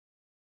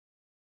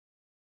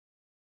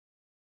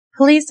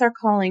Police are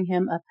calling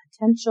him a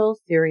potential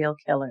serial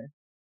killer.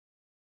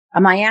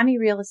 A Miami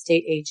real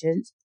estate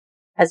agent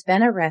has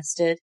been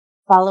arrested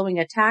following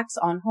attacks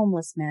on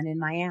homeless men in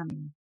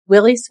Miami.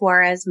 Willie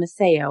Suarez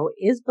Maceo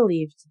is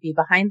believed to be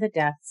behind the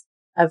deaths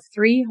of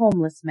 3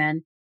 homeless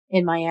men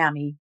in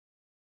Miami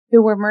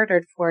who were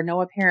murdered for no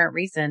apparent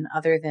reason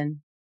other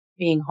than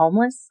being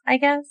homeless, I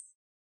guess.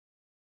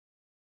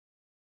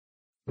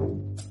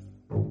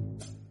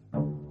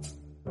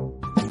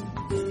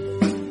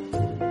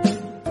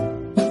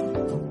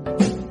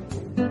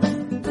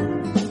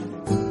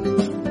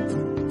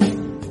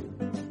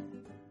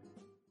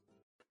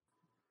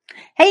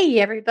 Hey,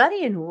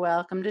 everybody, and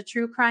welcome to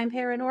True Crime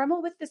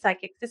Paranormal with the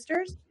Psychic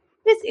Sisters.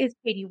 This is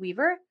Katie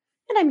Weaver,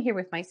 and I'm here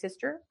with my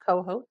sister,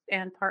 co-host,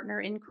 and partner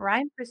in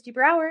crime, Christy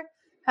Brower.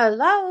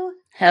 Hello.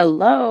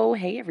 Hello.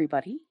 Hey,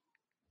 everybody.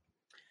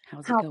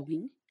 How's it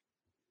going?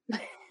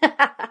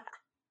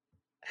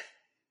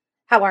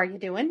 How are you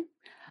doing?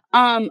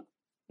 I'm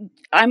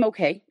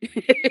okay.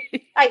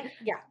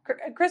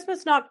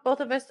 Christmas knocked both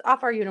of us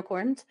off our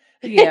unicorns.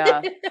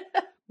 Yeah,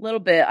 a little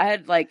bit. I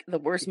had like the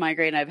worst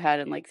migraine I've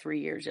had in like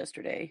 3 years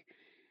yesterday.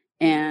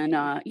 And,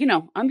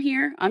 I'm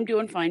here. I'm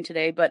doing fine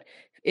today. But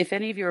if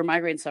any of you are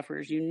migraine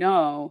sufferers, you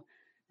know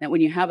that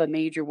when you have a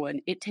major one,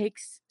 it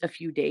takes a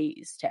few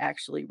days to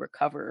actually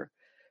recover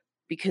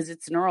because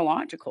it's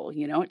neurological.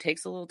 It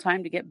takes a little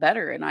time to get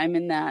better. And I'm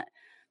in that,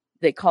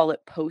 they call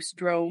it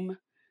post-drome.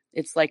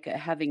 It's like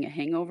having a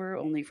hangover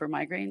only for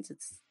migraines.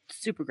 It's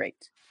super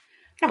great.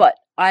 Oh. But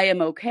I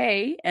am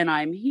okay, and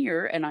I'm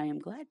here, and I am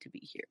glad to be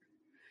here.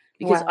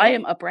 Because I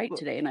am upright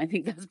today, and I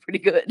think that's pretty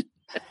good.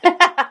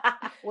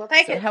 Well,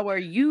 thank you. How are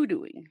you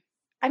doing?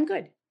 I'm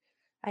good.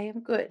 I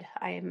am good.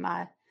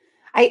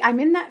 I'm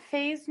in that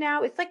phase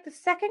now. It's like the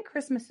second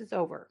Christmas is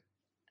over.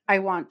 I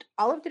want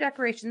all of the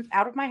decorations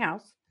out of my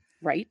house.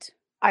 Right.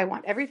 I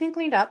want everything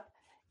cleaned up,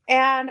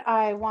 and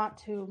I want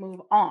to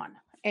move on.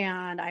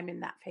 And I'm in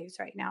that phase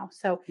right now.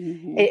 So,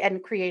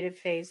 and creative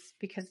phase,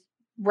 because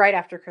right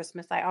after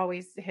Christmas, I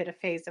always hit a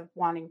phase of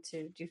wanting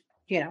to do,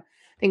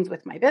 things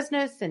with my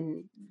business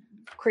and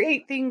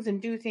create things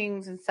and do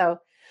things. And so,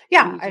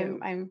 yeah,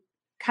 I'm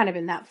kind of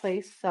in that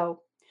place. So,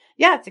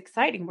 yeah, it's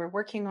exciting. We're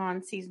working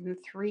on season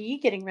 3,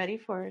 getting ready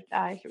for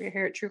we're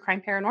here at True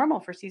Crime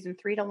Paranormal for season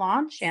 3 to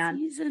launch. And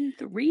season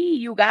 3,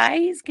 you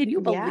guys, can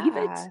you believe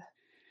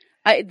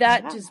it?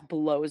 That just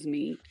blows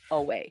me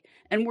away.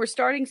 And we're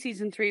starting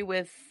season 3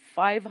 with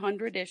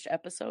 500-ish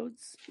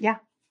episodes. Yeah,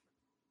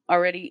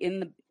 already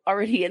in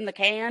the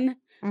can,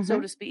 so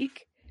to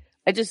speak.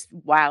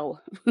 Wow.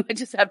 I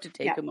just have to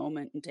take a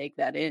moment and take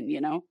that in,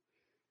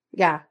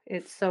 Yeah,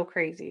 it's so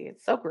crazy.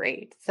 It's so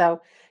great.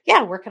 So,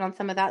 yeah, working on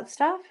some of that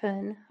stuff,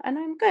 and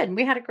I'm good.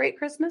 We had a great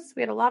Christmas.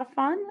 We had a lot of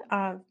fun.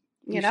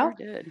 Sure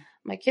did.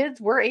 My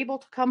kids were able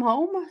to come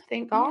home,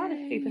 thank God,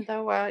 Yay. even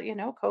though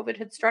COVID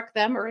had struck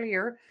them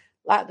earlier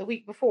the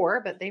week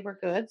before, but they were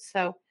good.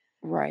 So,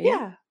 right.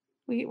 Yeah,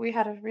 we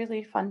had a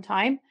really fun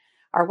time.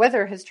 Our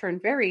weather has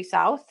turned very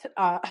south.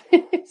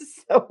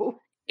 So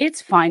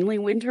it's finally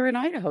winter in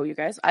Idaho, you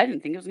guys. I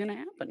didn't think it was going to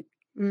happen.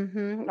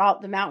 All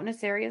the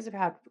mountainous areas have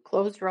had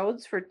closed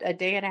roads for a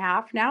day and a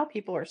half now.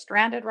 People are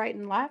stranded right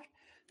and left.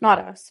 Not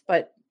us,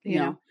 but you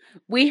know.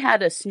 We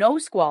had a snow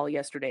squall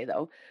yesterday,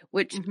 though,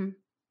 which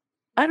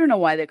I don't know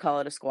why they call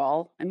it a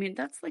squall. I mean,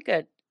 that's like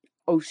a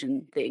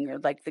ocean thing or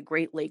like the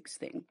Great Lakes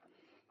thing.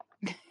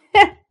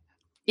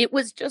 It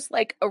was just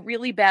like a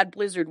really bad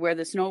blizzard where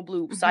the snow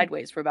blew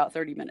sideways for about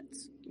 30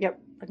 minutes. Yep.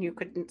 And you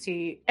couldn't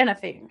see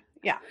anything.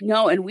 Yeah.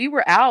 No, and we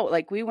were out.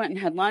 Like, we went and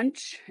had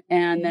lunch,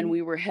 and then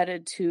we were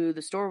headed to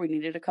the store. We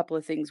needed a couple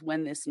of things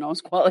when this snow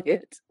squall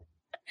hit.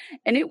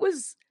 And it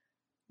was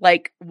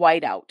like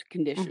whiteout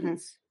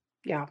conditions.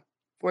 Yeah.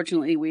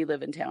 Fortunately, we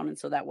live in town, and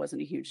so that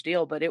wasn't a huge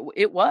deal. But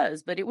it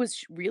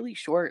was really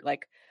short.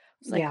 Like, I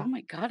was like, oh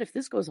my God, if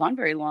this goes on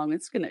very long,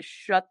 it's going to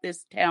shut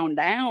this town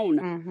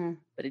down.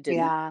 But it didn't.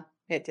 Yeah,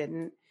 it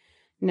didn't.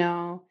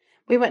 No.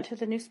 We went to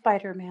the new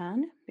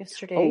Spider-Man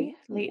yesterday,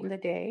 late in the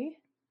day.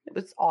 It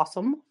was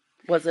awesome.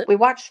 Was it? We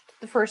watched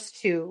the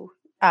first 2,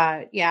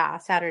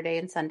 Saturday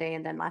and Sunday,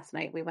 and then last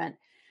night we went.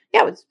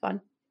 Yeah, it was fun.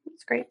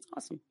 It's great. That's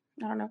awesome.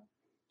 I don't know.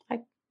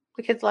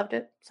 The kids loved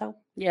it. So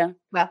yeah.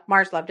 Well,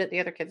 Mars loved it. The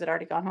other kids had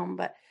already gone home,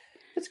 but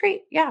it's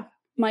great. Yeah.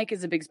 Mike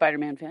is a big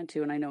Spider-Man fan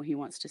too, and I know he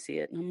wants to see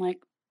it. And I'm like,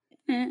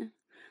 I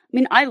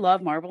mean, I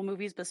love Marvel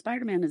movies, but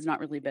Spider-Man has not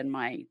really been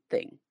my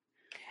thing.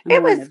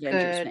 It was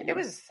good. It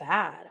was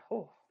sad.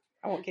 Oh,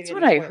 I won't give you.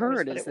 That's what I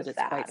heard is that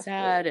it's quite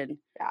sad, and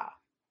yeah,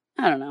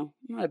 I don't know.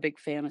 I'm not a big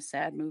fan of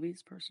sad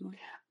movies personally.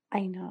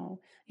 I know.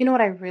 You know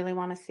what I really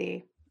want to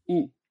see?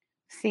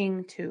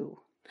 Sing 2.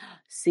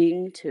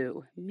 Sing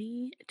 2.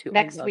 Me too.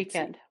 Next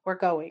weekend, we're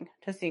going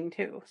to Sing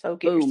 2. So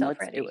get yourself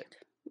ready. Let's do it.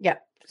 Yeah.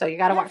 So you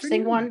got to watch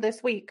Sing 1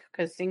 this week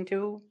because Sing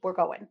 2, we're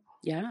going.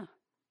 Yeah.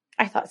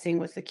 I thought Sing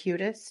was the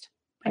cutest.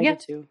 I did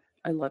too.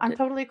 I loved it. I'm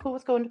totally cool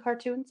with going to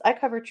cartoons. I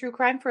cover true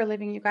crime for a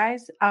living, you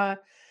guys.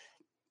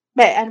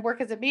 And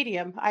work as a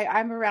medium.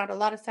 I'm around a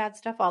lot of sad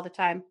stuff all the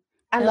time.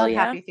 I Hell love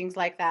yeah. happy things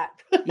like that.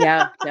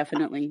 Yeah,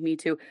 definitely. Me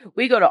too.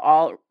 We go to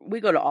all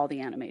the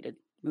animated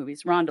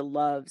movies. Rhonda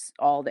loves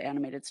all the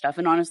animated stuff,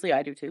 and honestly,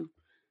 I do too.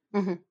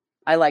 Mhm.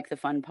 I like the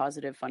fun,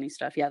 positive, funny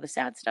stuff. Yeah, the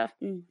sad stuff,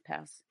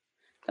 pass.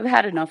 I've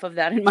had enough of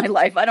that in my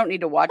life. I don't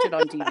need to watch it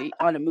on TV,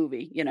 on a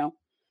movie, you know. I've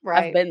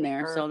Right, been for there,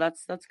 sure. so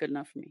that's good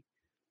enough for me.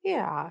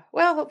 Yeah.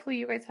 Well, hopefully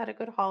you guys had a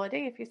good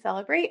holiday if you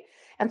celebrate.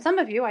 And some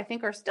of you, I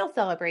think, are still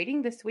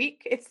celebrating this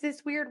week. It's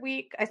this weird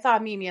week. I saw a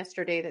meme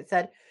yesterday that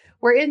said,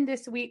 we're in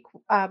this week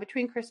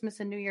between Christmas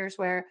and New Year's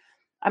where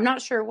I'm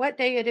not sure what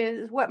day it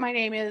is, what my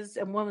name is,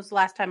 and when was the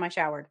last time I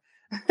showered.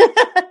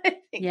 I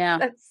think Yeah,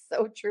 that's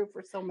so true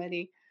for so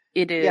many.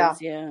 it Yeah.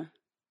 is. Yeah.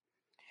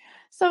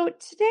 So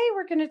today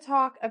we're going to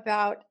talk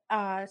about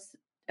a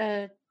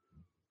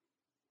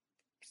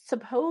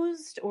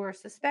supposed or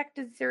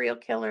suspected serial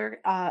killer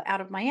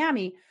out of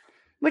Miami,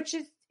 which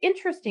is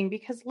interesting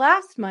because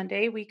last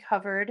Monday we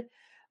covered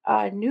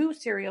a new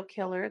serial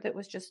killer that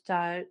was just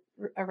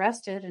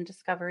arrested and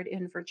discovered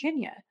in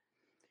Virginia.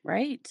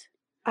 Right.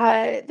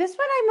 This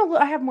one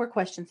I have more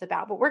questions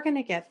about, but we're going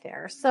to get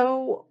there.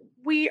 So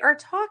we are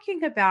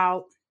talking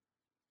about.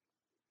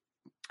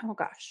 Oh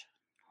gosh,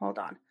 hold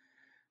on.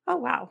 Oh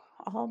wow,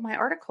 all my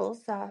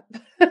articles.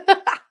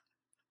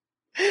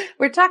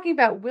 We're talking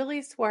about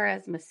Willie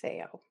Suarez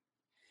Maceo.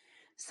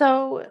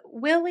 So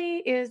Willie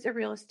is a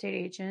real estate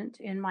agent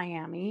in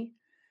Miami.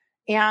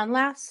 And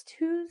last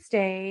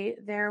Tuesday,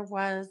 there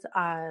was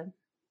a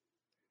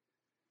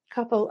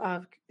couple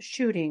of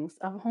shootings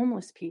of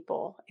homeless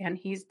people, and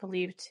he's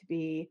believed to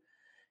be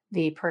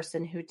the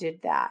person who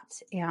did that.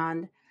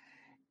 And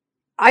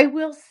I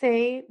will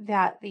say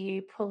that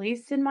the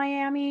police in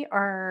Miami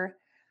are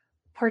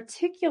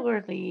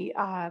particularly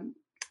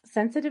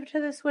sensitive to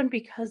this one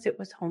because it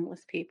was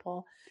homeless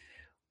people,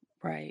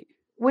 Right.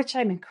 which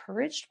I'm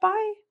encouraged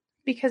by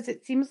because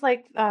it seems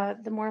like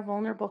the more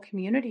vulnerable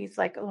communities,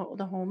 like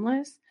the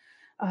homeless,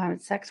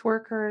 sex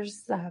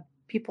workers,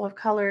 people of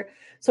color,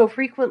 so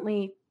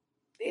frequently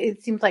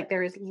it seems like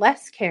there is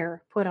less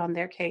care put on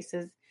their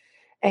cases.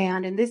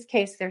 And in this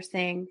case, they're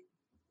saying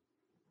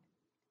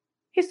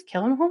he's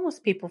killing homeless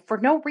people for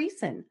no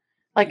reason,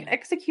 like Yeah.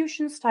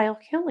 execution style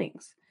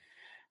killings.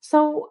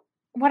 So,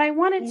 what I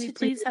wanted Can we to do,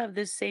 please have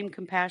this same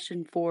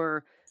compassion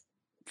for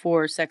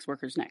sex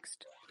workers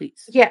next,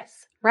 please?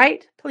 yes,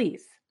 right?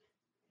 Please,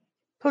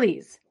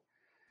 please.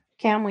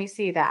 Can we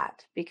see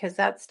that? Because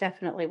that's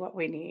definitely what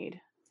we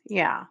need.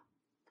 Yeah.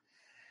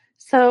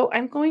 So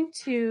I'm going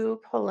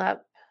to pull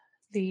up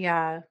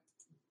the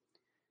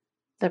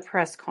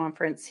press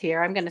conference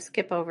here. I'm going to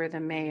skip over the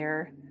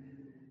mayor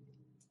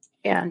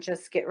and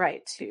just get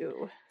right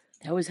to.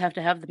 They always have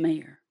to have the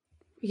mayor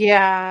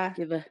Yeah,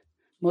 give a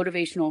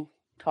motivational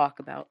talk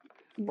about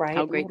how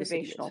right. great the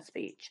city is. Motivational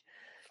speech.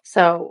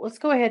 So let's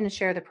go ahead and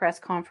share the press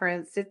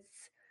conference.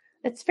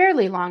 It's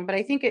fairly long, but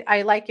I think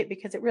I like it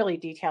because it really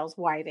details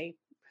why they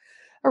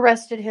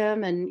arrested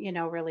him and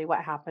really what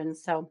happened.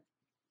 So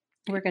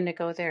we're going to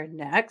go there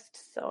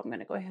next. So I'm going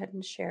to go ahead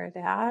and share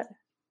that.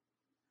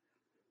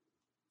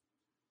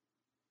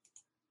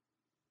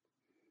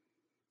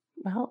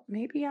 Well,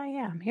 maybe I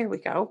am. Here we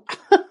go.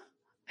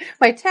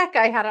 My tech,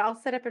 I had it all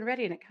set up and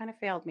ready, and it kind of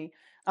failed me.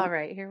 All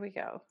right, here we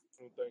go.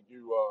 Thank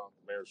you,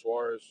 Mayor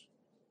Suarez.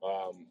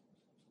 Um,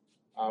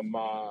 I'm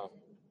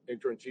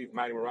Interim Chief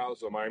Manny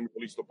Morales of the Miami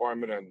Police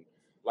Department, and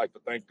I'd like to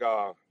thank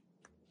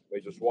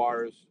Major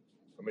Suarez,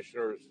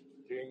 Commissioners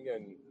King,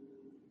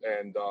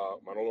 and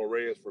Manolo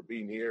Reyes for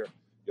being here.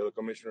 The other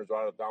commissioners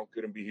out of town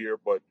couldn't be here,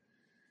 but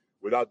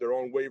without their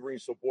unwavering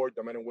support,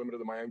 the men and women of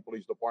the Miami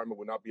Police Department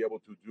would not be able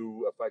to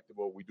do effective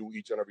what we do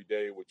each and every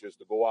day, which is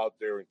to go out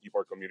there and keep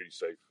our community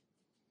safe.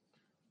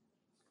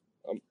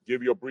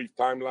 Give you a brief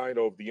timeline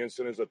of the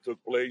incidents that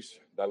took place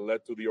that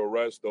led to the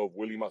arrest of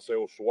Willie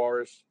Maceo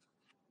Suarez.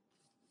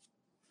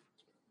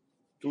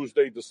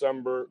 Tuesday,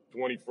 December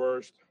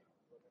 21st,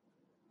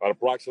 at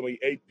approximately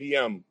 8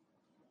 p.m.,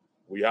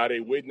 we had a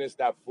witness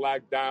that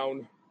flagged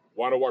down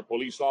one of our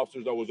police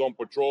officers that was on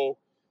patrol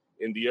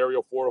in the area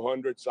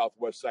 400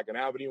 Southwest 2nd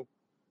Avenue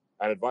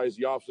and advised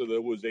the officer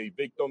there was a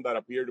victim that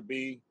appeared to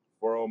be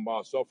from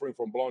suffering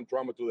from blunt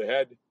trauma to the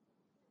head.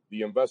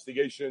 The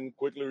investigation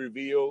quickly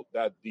revealed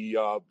that the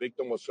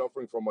victim was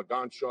suffering from a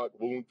gunshot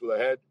wound to the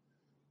head.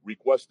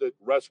 Requested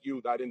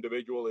rescue. That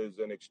individual is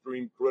in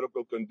extreme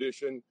critical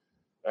condition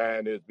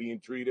and is being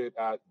treated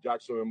at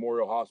Jackson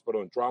Memorial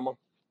Hospital in trauma.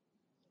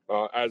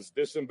 As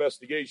this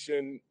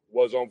investigation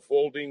was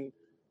unfolding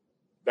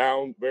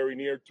down very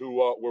near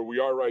to where we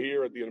are right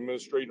here at the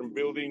administration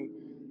building,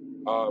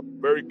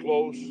 very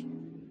close,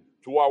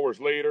 2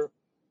 hours later,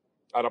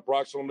 at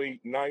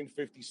approximately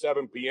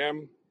 9:57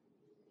 p.m.,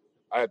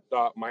 at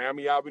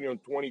Miami Avenue and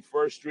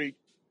 21st Street,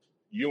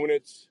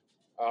 units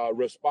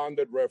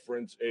responded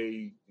reference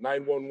a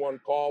 911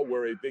 call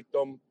where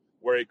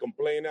a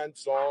complainant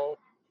saw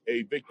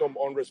a victim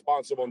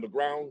unresponsive on the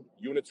ground.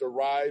 Units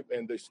arrived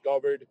and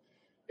discovered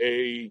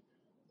a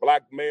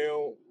black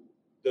male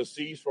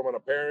deceased from an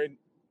apparent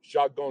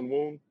shotgun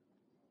wound.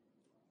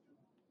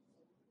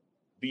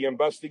 The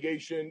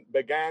investigation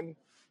began.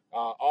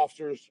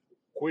 Officers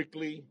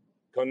quickly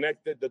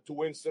connected the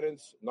two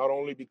incidents, not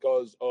only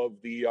because of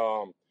the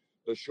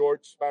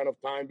short span of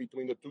time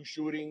between the two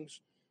shootings,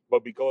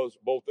 but because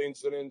both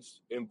incidents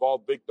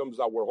involved victims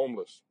that were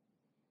homeless.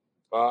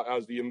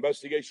 As the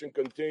investigation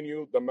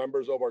continued, the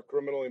members of our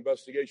criminal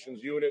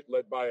investigations unit,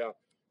 led by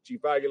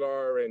Chief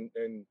Aguilar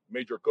and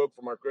Major Cook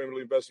from our criminal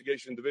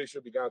investigation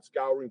division, began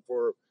scouring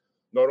for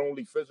not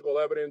only physical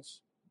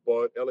evidence,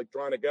 but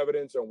electronic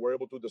evidence, and were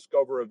able to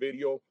discover a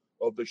video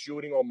of the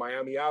shooting on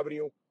Miami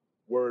Avenue,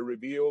 where it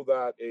revealed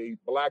that a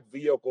black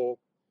vehicle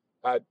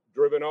had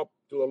driven up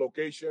to a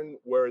location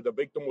where the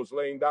victim was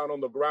laying down on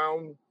the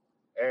ground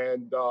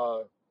and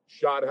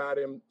shot at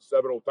him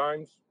several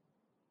times.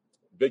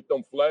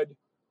 Victim fled.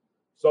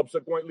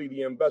 Subsequently,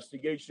 the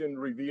investigation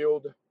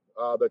revealed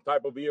the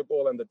type of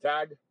vehicle and the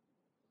tag.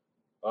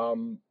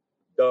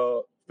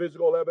 The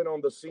physical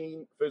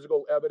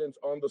evidence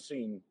on the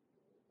scene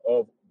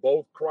of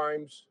both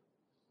crimes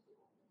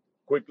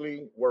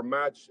quickly were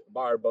matched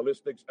by our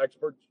ballistics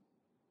experts.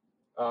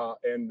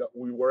 And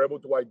we were able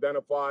to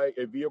identify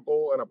a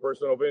vehicle and a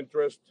person of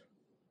interest,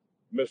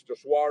 Mr.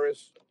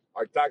 Suarez.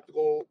 Our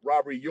tactical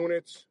robbery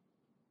units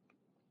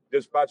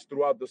dispatched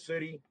throughout the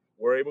city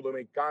were able to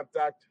make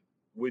contact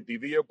with the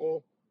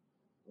vehicle,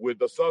 with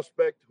the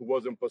suspect who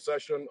was in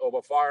possession of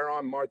a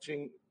firearm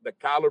matching the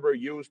caliber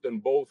used in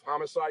both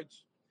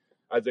homicides.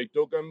 As they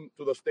took him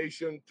to the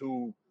station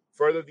to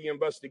further the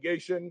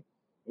investigation,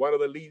 one of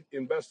the lead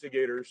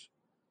investigators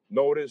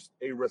noticed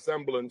a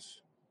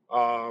resemblance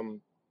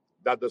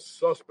that the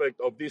suspect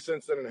of this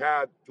incident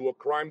had to a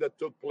crime that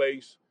took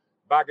place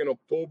back in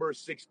October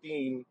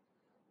 16,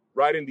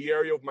 right in the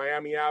area of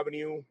Miami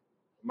Avenue,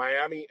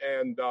 Miami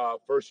and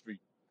First Street,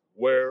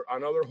 where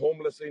another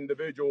homeless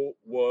individual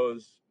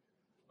was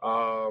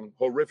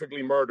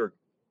horrifically murdered.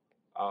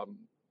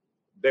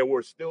 There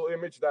were still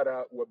images that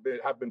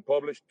have been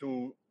published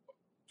to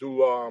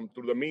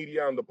the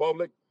media and the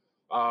public,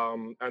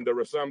 and the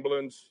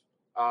resemblance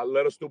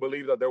led us to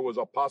believe that there was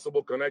a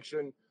possible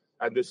connection,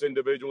 and this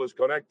individual is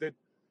connected.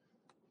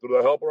 Through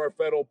the help of our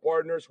federal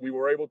partners, we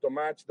were able to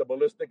match the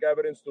ballistic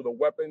evidence to the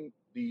weapon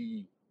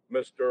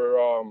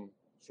Mr.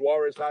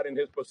 Suarez had in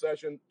his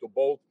possession to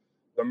both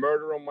the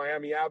murder on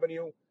Miami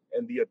Avenue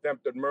and the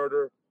attempted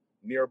murder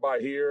nearby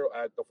here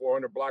at the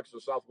 400 blocks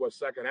of Southwest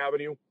 2nd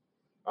Avenue.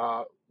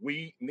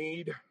 We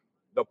need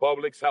the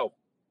public's help.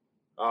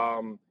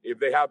 If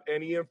they have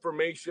any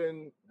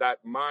information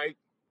that might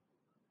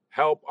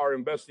help our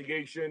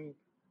investigation,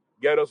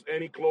 get us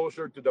any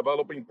closer to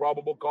developing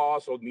probable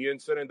cause on the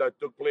incident that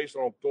took place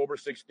on October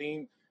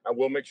 16th, and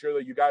we'll make sure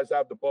that you guys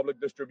have the public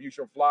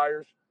distribution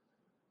flyers,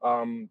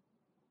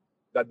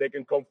 that they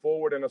can come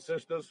forward and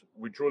assist us.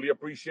 We truly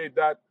appreciate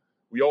that.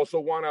 We also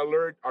want to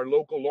alert our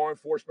local law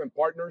enforcement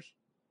partners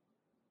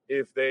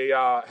if they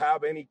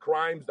have any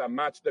crimes that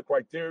match the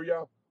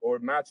criteria or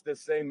match the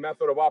same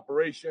method of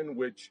operation,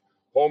 which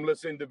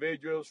homeless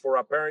individuals, for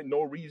apparent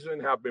no reason,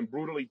 have been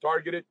brutally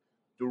targeted,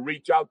 to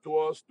reach out to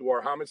us, to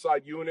our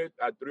homicide unit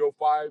at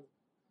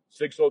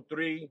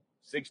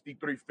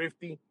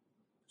 305-603-6350,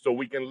 so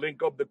we can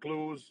link up the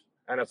clues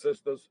and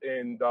assist us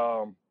in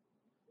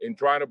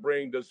trying to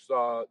bring this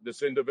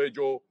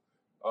individual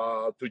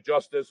to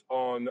justice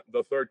on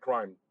the third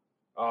crime.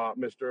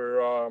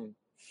 Mr.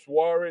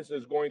 Suarez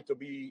is going to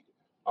be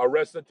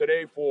arrested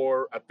today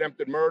for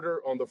attempted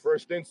murder on the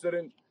first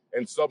incident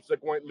and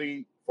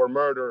subsequently for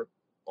murder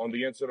on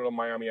the incident on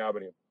Miami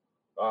Avenue.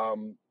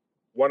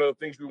 One of the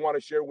things we want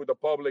to share with the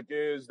public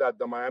is that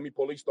the Miami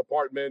Police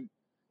Department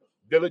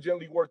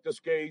diligently worked this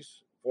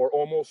case for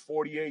almost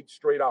 48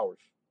 straight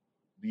hours.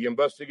 The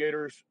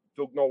investigators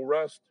took no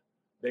rest.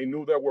 They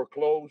knew they were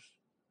close.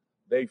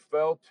 They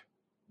felt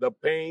the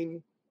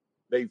pain.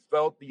 They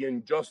felt the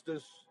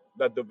injustice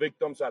that the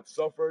victims had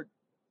suffered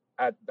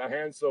at the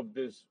hands of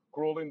this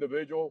cruel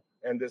individual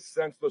and this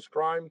senseless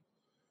crime.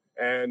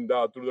 And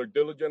through their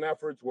diligent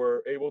efforts,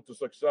 were able to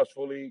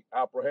successfully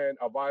apprehend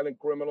a violent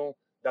criminal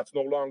that's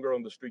no longer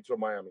on the streets of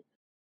Miami.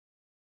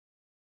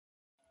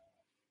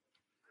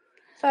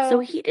 So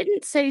he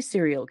didn't say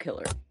serial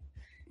killer.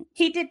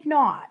 He did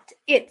not.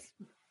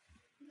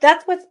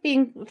 That's what's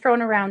being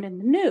thrown around in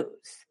the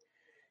news.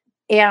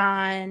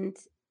 And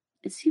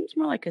it seems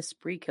more like a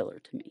spree killer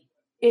to me.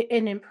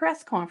 In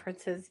press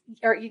conferences,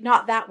 or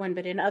not that one,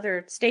 but in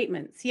other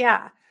statements.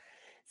 Yeah.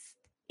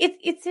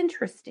 It's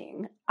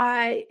interesting.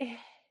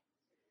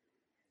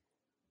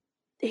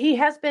 He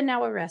has been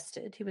now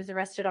arrested. He was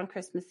arrested on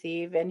Christmas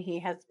Eve, and he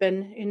has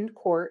been in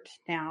court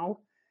now.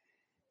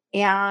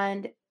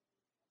 And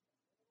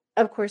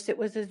of course, it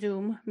was a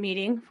Zoom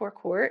meeting for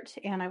court.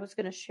 And I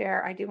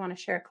do want to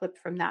share a clip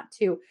from that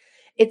too.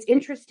 It's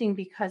interesting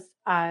because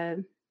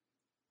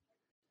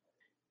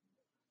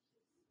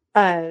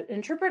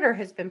interpreter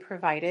has been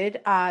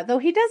provided, though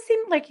he does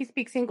seem like he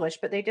speaks English,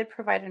 but they did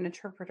provide an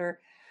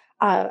interpreter.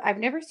 I've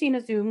never seen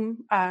a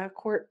Zoom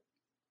court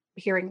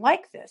hearing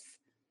like this,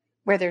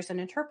 where there's an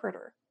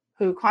interpreter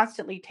who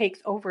constantly takes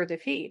over the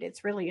feed.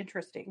 It's really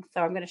interesting. So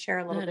I'm going to share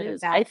a little bit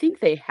of that. I think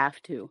they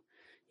have to.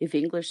 if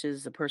English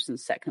is a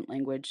person's second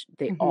language,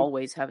 they Mhm.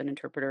 always have an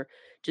interpreter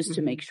just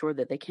to make Mhm. sure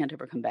that they can't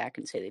ever come back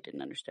and say they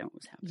didn't understand what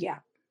was happening. Yeah.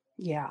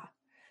 Yeah.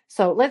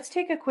 So let's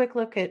take a quick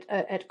look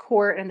at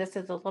court, and this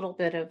is a little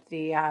bit of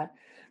the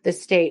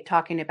state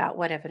talking about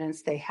what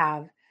evidence they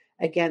have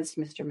against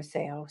Mr.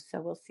 Maceo.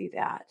 So we'll see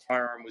that.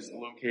 Firearm was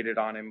located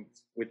on him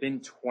within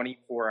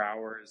 24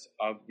 hours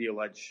of the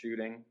alleged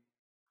shooting.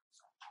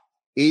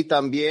 Y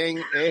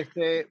también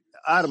este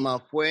arma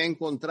fue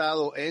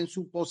encontrado en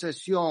su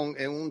posesión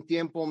en un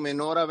tiempo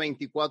menor a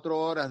 24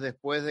 horas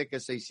después de que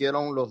se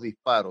hicieron los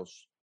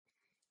disparos.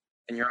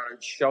 And Your Honor,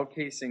 shell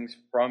casings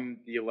from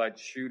the alleged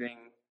shooting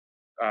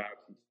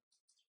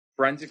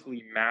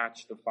forensically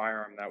match the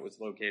firearm that was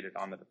located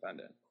on the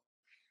defendant.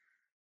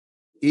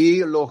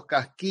 Y los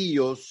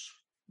casquillos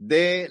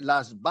de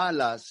las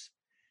balas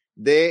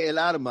del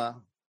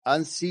arma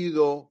han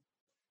sido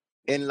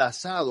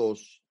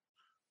enlazados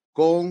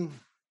con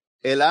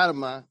el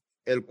arma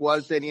el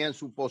cual tenía en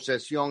su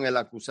posesión el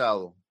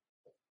acusado.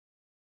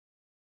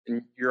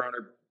 And Your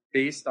Honor,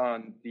 based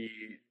on the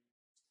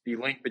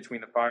link between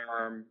the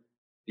firearm,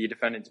 the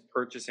defendant's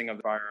purchasing of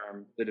the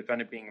firearm, the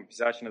defendant being in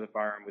possession of the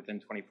firearm within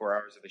 24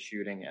 hours of the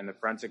shooting, and the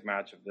forensic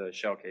match of the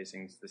shell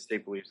casings, the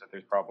state believes that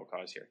there's probable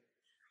cause here.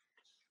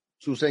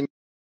 Su señor.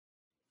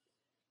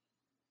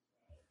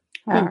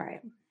 All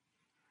right.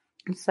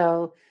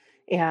 So,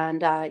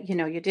 and,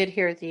 you did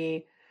hear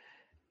the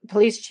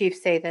police chief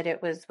say that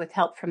it was with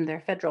help from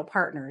their federal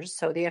partners.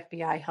 So the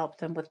FBI helped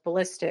them with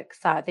ballistics.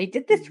 They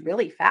did this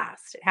really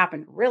fast. It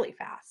happened really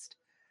fast.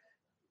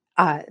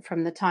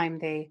 From the time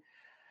they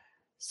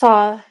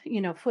saw,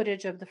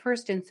 footage of the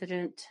first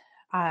incident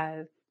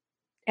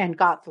and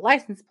got the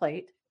license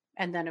plate.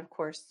 And then, of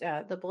course,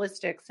 the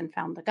ballistics and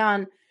found the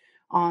gun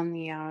on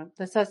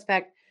the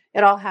suspect.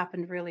 It all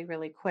happened really,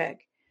 really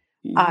quick.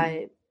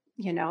 And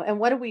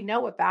what do we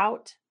know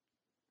about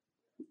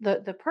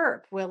the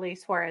perp, Willie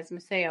Suarez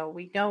Maceo?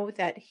 We know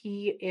that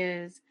he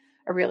is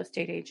a real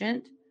estate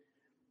agent.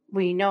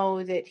 We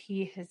know that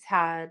he has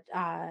had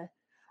a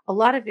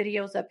lot of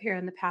videos up here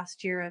in the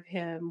past year of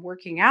him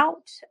working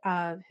out,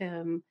 of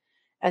him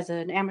as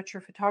an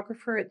amateur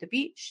photographer at the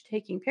beach,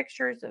 taking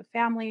pictures of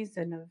families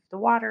and of the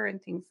water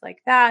and things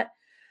like that.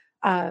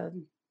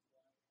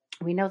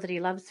 We know that he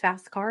loves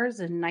fast cars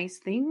and nice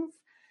things.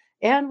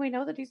 And we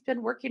know that he's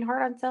been working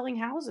hard on selling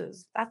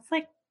houses. That's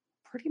like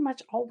pretty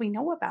much all we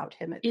know about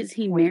him at this point. Is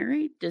he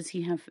married? Does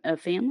he have a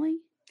family?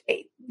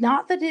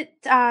 Not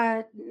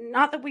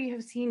that we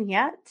have seen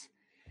yet.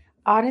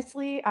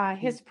 Honestly,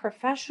 his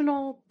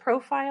professional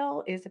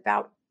profile is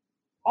about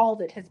all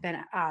that has been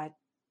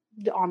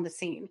on the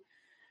scene.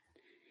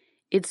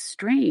 It's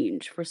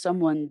strange for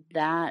someone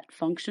that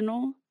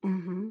functional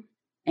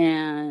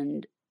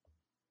and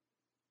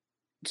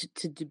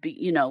to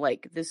be,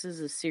 like this is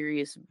a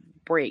serious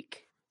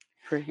break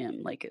for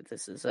him. Like if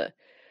this is a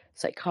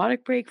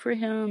psychotic break for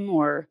him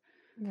or,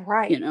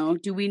 right.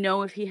 Do we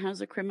know if he has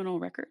a criminal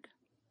record?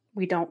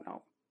 We don't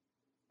know.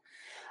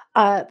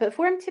 But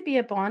for him to be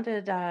a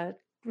bonded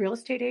real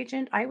estate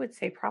agent, I would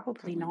say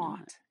probably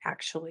not,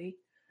 actually.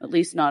 At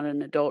least not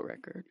an adult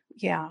record.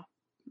 Yeah.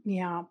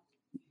 Yeah.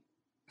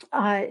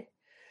 And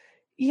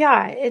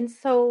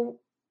so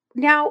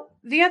now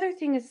the other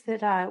thing is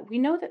that we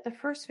know that the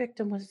first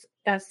victim was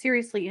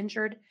seriously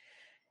injured.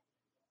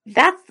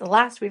 That's the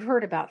last we've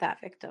heard about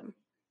that victim.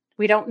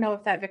 We don't know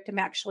if that victim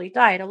actually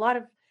died. A lot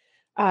of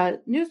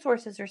news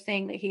sources are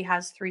saying that he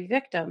has 3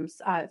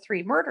 victims,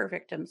 3 murder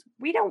victims.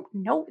 We don't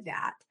know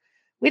that.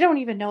 We don't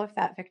even know if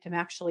that victim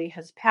actually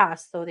has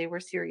passed, though they were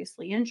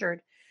seriously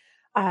injured.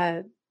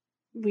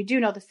 We do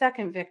know the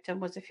second victim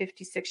was a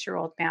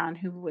 56-year-old man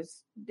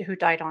who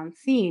died on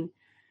scene.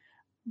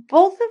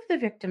 Both of the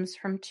victims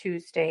from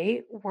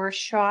Tuesday were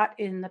shot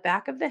in the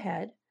back of the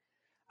head.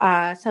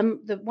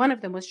 One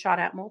of them was shot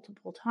at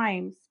multiple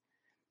times.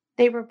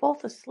 They were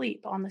both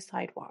asleep on the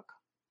sidewalk.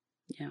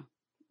 Yeah.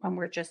 And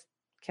were just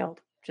killed.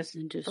 Just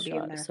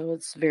shot. There. So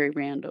it's very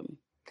random.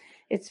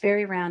 It's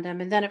very random.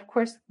 And then, of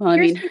course,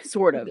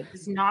 sort of.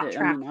 It's not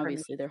tracked.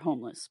 Obviously, they're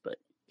homeless, but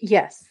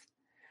yes.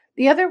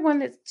 The other one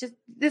that's just,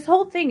 this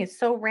whole thing is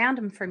so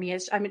random for me.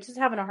 I'm just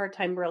having a hard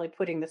time really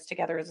putting this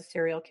together as a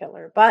serial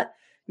killer. But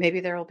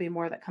maybe there will be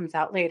more that comes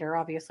out later.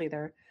 Obviously,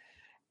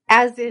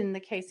 as in the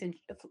case in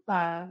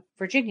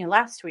Virginia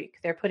last week,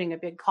 they're putting a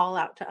big call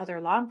out to other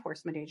law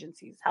enforcement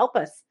agencies. Help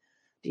us.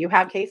 Do you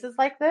have cases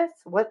like this?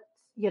 What,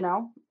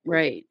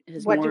 right.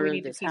 What do we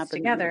need to piece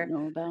together?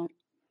 Know about?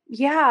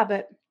 Yeah,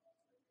 but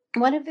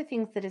one of the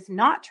things that is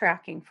not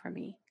tracking for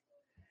me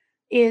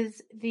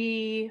is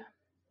the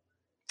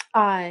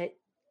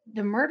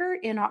murder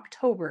in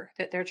October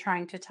that they're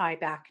trying to tie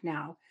back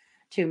now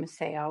to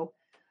Maceo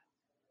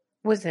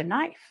was a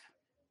knife.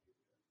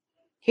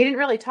 He didn't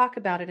really talk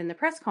about it in the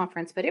press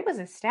conference, but it was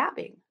a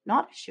stabbing,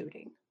 not a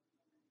shooting.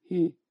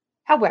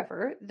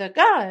 However, the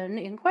gun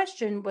in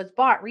question was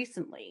bought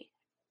recently.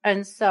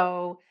 And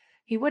so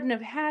he wouldn't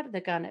have had the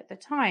gun at the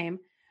time.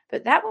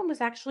 But that one was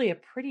actually a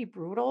pretty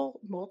brutal,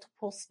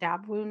 multiple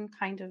stab wound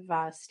kind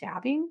of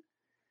stabbing.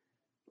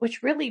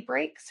 which really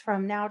breaks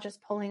from now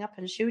just pulling up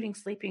and shooting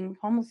sleeping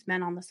homeless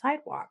men on the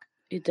sidewalk.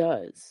 It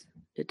does.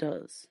 It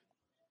does.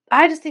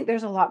 I just think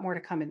there's a lot more to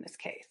come in this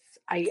case.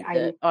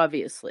 I'm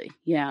obviously,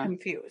 yeah.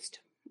 confused.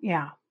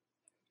 Yeah.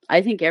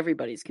 I think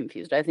everybody's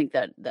confused. I think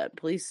that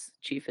police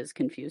chief is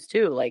confused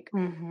too. Like,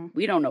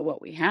 we don't know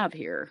what we have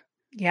here.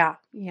 Yeah.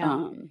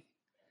 Yeah.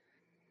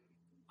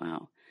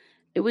 Wow.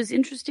 It was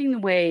interesting the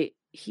way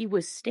he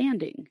was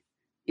standing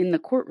in the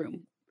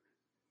courtroom.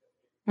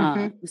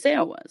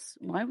 Maseo was.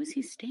 Why was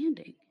he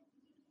standing?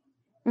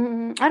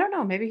 I don't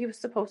know. Maybe he was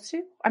supposed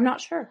to. I'm not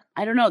sure.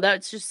 I don't know.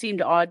 That just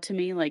seemed odd to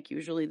me. Like,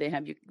 usually they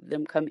have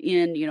them come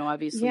in, you know,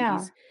 obviously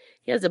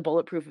he has a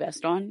bulletproof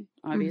vest on,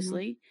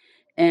 obviously,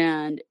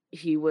 and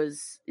he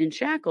was in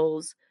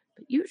shackles,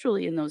 but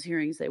usually in those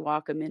hearings, they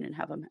walk him in and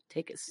have him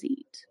take a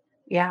seat.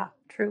 Yeah,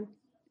 true.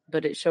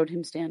 But it showed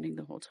him standing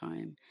the whole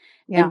time.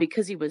 Yeah. And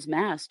because he was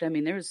masked, I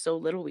mean, there was so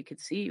little we could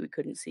see. We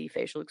couldn't see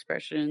facial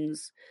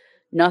expressions,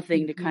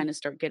 nothing to kind of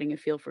start getting a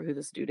feel for who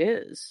this dude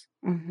is.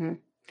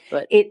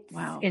 But it's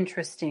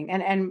interesting.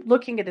 And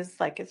looking at his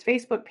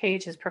Facebook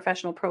page, his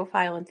professional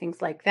profile and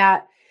things like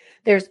that,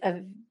 there's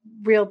a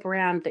real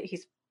brand that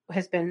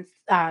has been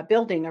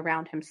building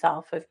around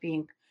himself of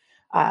being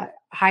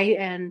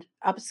high-end,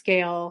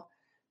 upscale,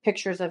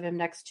 pictures of him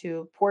next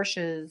to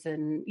Porsches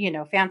and, you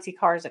know, fancy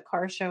cars at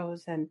car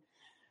shows. And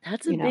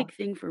that's a big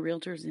thing for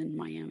realtors in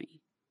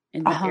Miami,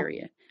 in the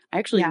area. I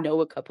actually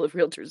know a couple of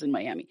realtors in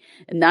Miami,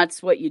 and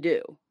that's what you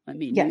do. I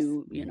mean,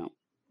 you know.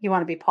 You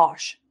want to be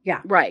posh.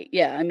 Yeah. Right.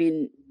 Yeah. I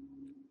mean,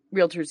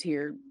 realtors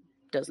here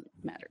doesn't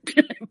matter.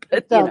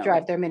 But they'll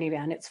drive their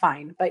minivan. It's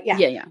fine. But yeah.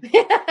 Yeah.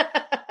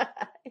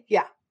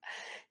 Yeah.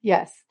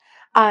 Yes.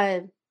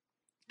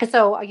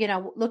 So, you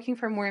know, looking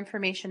for more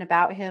information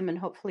about him, and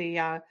hopefully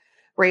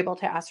we're able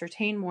to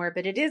ascertain more,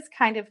 but it is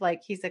kind of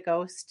like he's a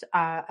ghost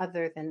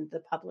other than the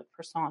public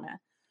persona.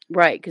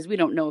 Right. Because we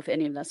don't know if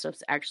any of that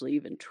stuff's actually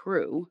even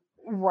true.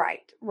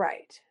 Right.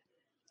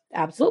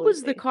 Absolutely. What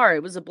was the car?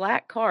 It was a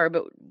black car,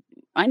 but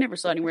I never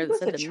saw anywhere that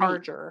said the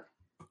Charger.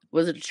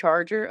 Was it a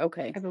Charger?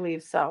 Okay. I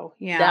believe so.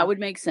 Yeah. That would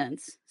make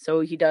sense.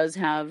 So he does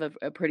have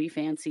a pretty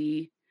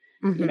fancy,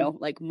 you know,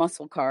 like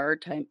muscle car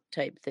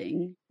type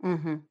thing.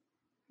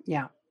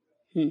 Yeah.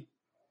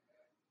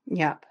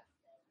 Yep.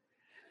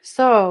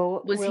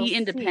 So was he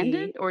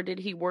independent or did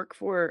he work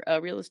for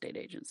a real estate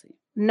agency?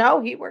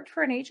 No, he worked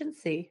for an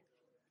agency.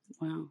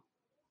 Wow.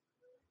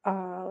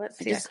 Let's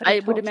see. I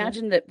would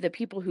imagine that the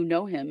people who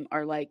know him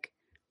are like,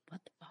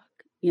 what the fuck?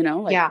 You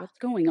know, like, what's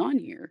going on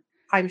here?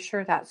 I'm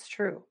sure that's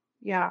true.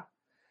 Yeah.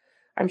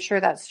 I'm sure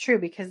that's true,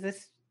 because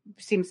this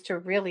seems to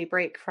really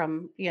break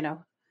from, you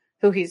know,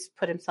 who he's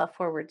put himself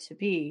forward to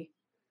be.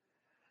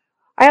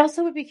 I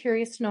also would be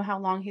curious to know how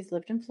long he's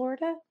lived in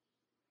Florida.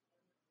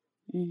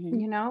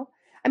 You know,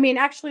 I mean,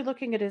 actually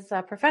looking at his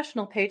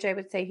professional page, I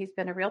would say he's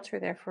been a realtor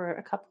there for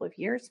a couple of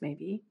years,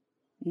 maybe.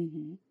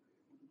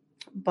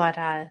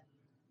 But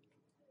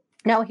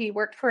no, he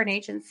worked for an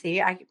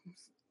agency.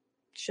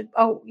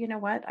 You know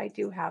what?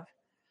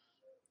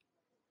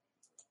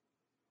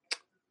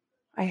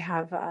 I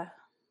have a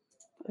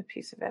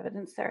piece of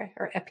evidence there,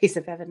 or a piece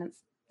of evidence.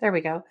 There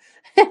we go.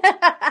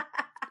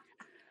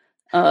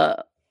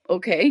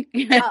 Okay.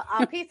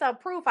 A piece of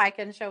proof I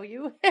can show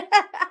you.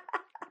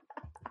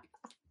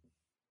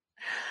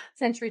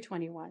 Century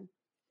 21.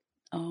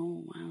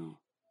 Oh, wow.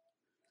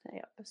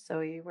 Yep.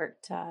 So he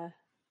worked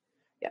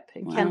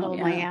in Kendall,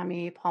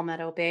 Miami,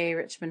 Palmetto Bay,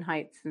 Richmond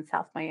Heights, and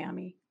South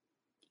Miami.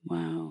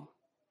 Wow.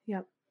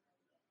 Yep.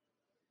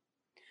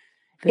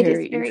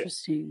 Very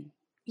interesting.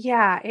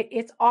 Yeah,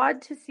 it's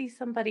odd to see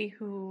somebody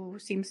who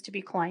seems to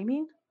be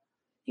climbing,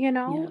 you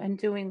know, and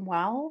doing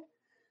well.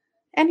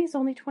 And he's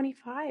only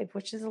 25,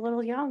 which is a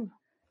little young.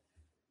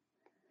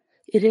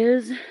 It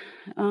is.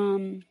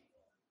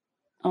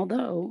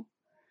 Although,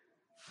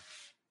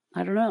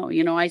 I don't know,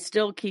 you know, I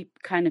still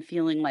keep kind of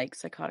feeling like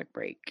psychotic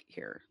break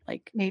here.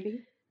 Like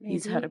maybe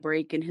he's had a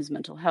break in his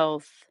mental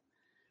health.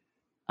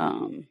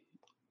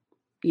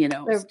 You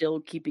know, still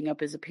keeping up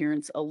his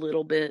appearance a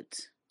little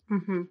bit.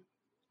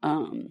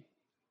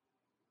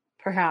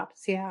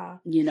 Perhaps, yeah.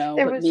 You know,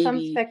 there was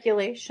some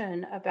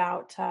speculation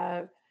about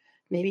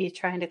maybe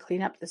trying to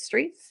clean up the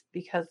streets,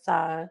 because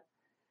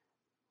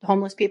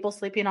homeless people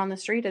sleeping on the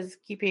street is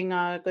keeping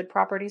good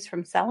properties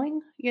from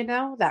selling, you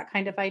know, that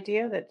kind of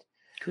idea, that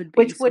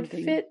which would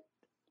fit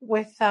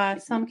with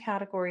some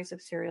categories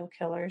of serial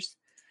killers.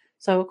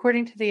 So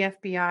according to the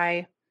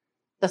FBI,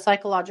 the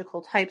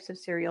psychological types of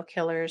serial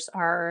killers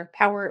are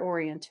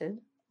power-oriented,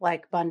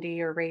 like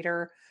Bundy or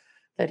Rader,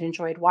 that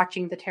enjoyed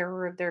watching the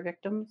terror of their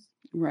victims.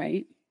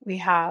 Right. We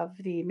have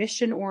the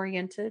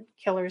mission-oriented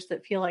killers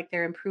that feel like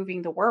they're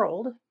improving the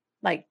world,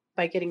 like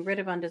by getting rid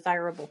of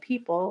undesirable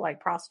people, like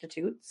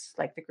prostitutes,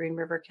 like the Green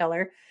River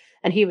Killer.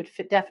 And he would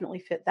definitely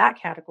fit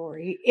that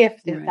category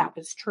if that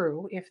was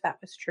true.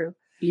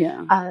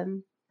 Yeah.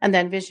 And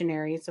then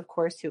visionaries, of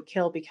course, who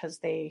kill because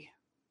they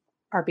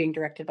are being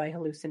directed by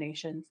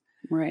hallucinations.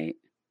 Right.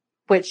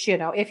 Which, you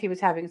know, if he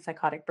was having a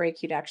psychotic break,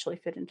 he'd actually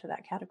fit into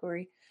that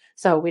category.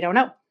 So we don't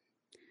know.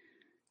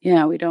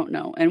 Yeah, we don't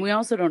know. And we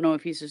also don't know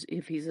if he's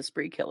a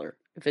spree killer.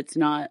 If it's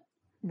not,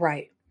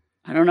 Right.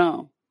 I don't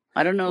know.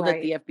 I don't know that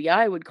Right. the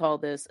FBI would call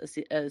this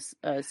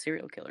a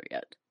serial killer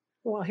yet.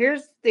 Well,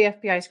 here's the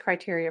FBI's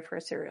criteria for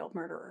a serial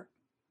murderer.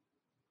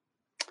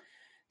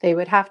 They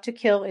would have to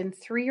kill in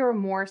 3 or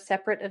more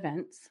separate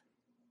events.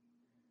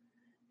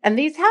 And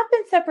these have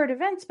been separate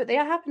events, but they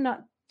happen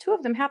not. 2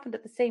 of them happened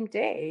at the same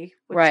day.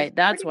 Which Right. is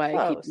That's pretty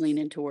why I keep close.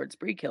 leaning towards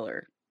spree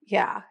killer.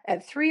 Yeah,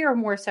 at 3 or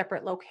more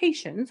separate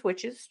locations,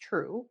 which is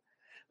true,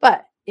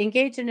 but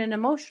engage in an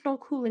emotional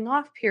cooling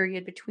off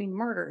period between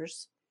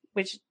murders,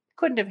 which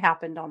couldn't have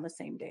happened on the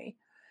same day.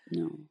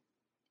 No.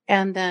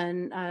 And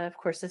then, of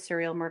course, the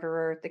serial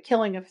murderer, the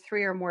killing of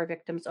 3 or more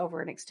victims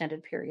over an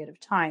extended period of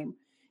time,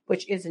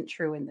 which isn't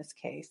true in this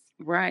case.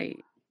 Right.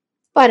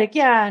 But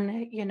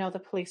again, the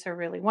police are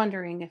really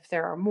wondering if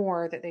there are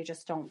more that they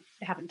just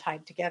haven't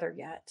tied together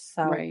yet.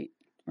 So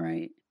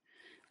Right.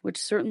 Which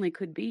certainly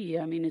could be.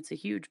 I mean, it's a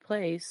huge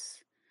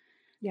place.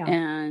 yeah,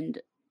 And,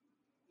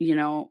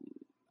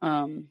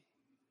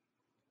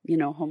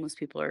 homeless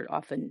people are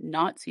often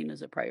not seen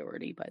as a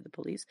priority by the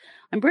police.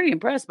 I'm pretty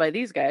impressed by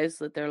these guys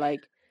that they're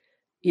like,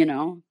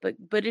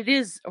 but it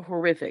is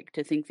horrific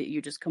to think that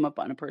you just come up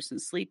on a person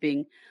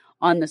sleeping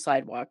on the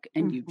sidewalk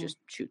and you just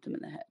shoot them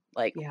in the head.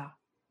 Like, yeah,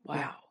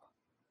 wow.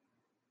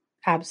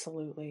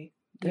 absolutely.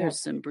 There's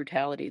some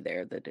brutality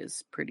there that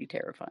is pretty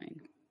terrifying.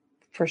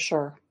 For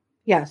sure.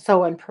 Yeah,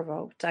 so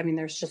unprovoked. I mean,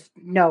 there's just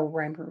no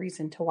rhyme or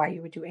reason to why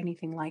you would do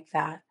anything like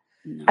that.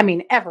 No. I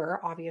mean, ever,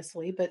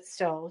 obviously, but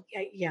still,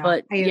 yeah.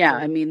 But I yeah,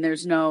 agree. I mean,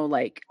 there's no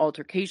like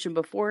altercation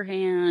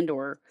beforehand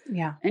or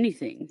Yeah.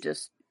 anything.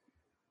 Just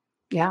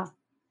Yeah.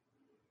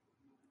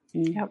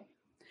 Yep.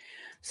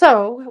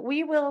 So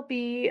we will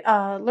be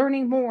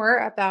learning more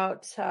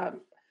about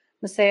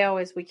Maceo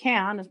as we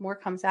can. As more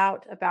comes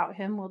out about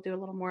him, we'll do a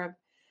little more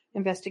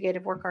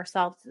investigative work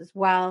ourselves as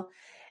well.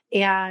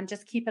 And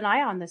just keep an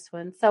eye on this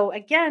one. So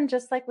again,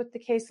 just like with the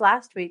case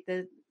last week,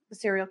 the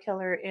serial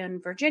killer in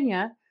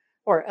Virginia,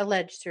 or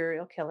alleged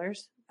serial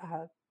killers,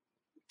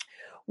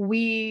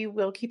 we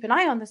will keep an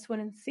eye on this one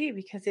and see,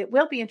 because it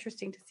will be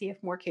interesting to see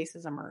if more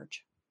cases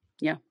emerge.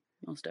 Yeah,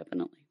 most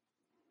definitely.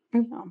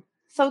 Yeah.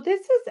 So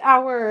this is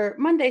our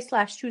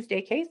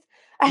Monday/Tuesday case.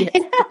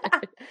 Yes.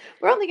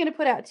 We're only going to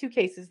put out 2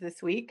 cases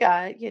this week,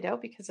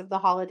 because of the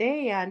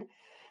holiday. And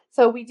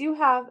so we do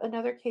have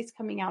another case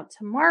coming out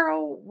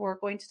tomorrow. We're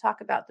going to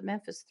talk about the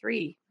Memphis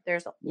 3.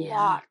 There's a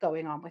lot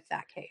going on with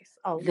that case.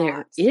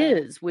 There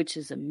is, which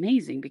is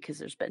amazing because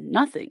there's been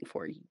nothing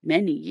for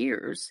many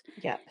years.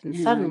 Yeah. And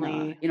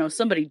suddenly,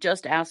 somebody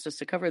just asked us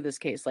to cover this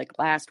case like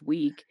last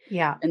week.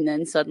 Yeah. And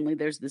then suddenly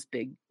there's this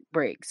big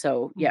break.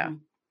 So yeah. Mm-hmm.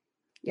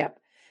 Yep.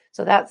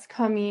 So that's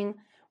coming.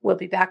 We'll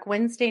be back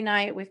Wednesday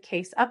night with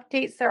case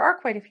updates. There are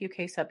quite a few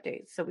case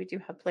updates, so we do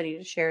have plenty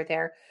to share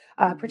there,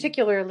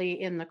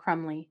 particularly in the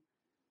Crumley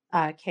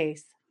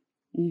case.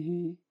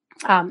 Mm-hmm.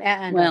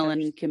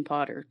 And Kim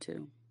Potter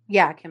too.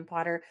 Yeah, Kim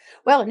Potter.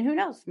 Well, and who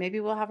knows? Maybe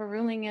we'll have a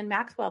ruling in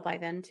Maxwell by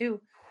then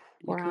too.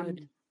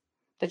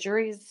 The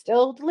jury is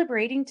still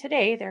deliberating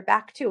today. They're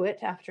back to it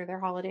after their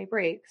holiday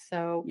break.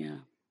 So yeah,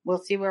 we'll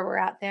see where we're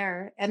at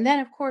there. And then,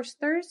 of course,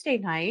 Thursday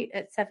night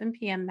at 7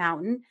 p.m.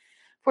 Mountain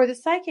for the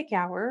Psychic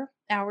Hour,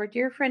 our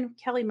dear friend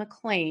Kelly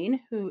McLean,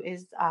 who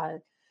is a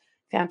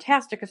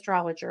fantastic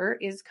astrologer,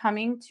 is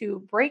coming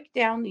to break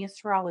down the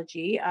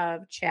astrology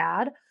of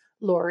Chad,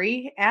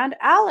 Lori, and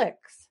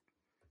Alex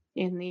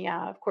in the,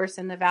 of course,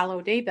 in the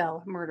Vallow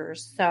Daybell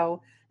murders.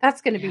 So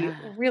that's going to be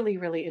really,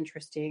 really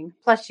interesting.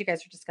 Plus, you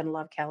guys are just going to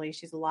love Kelly.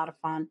 She's a lot of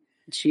fun.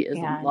 She is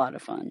a lot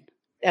of fun.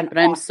 But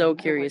I'm so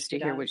curious to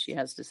hear what she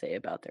has to say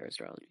about their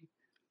astrology.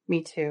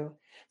 Me too.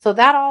 So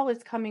that all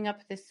is coming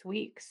up this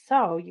week.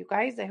 So you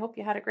guys, I hope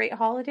you had a great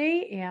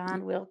holiday,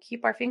 and we'll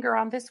keep our finger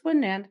on this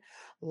one and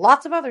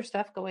lots of other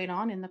stuff going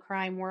on in the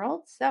crime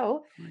world.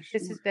 So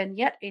this has been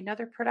yet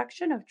another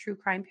production of True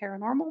Crime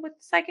Paranormal with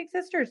the Psychic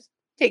Sisters.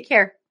 Take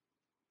care.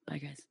 Bye,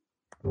 guys.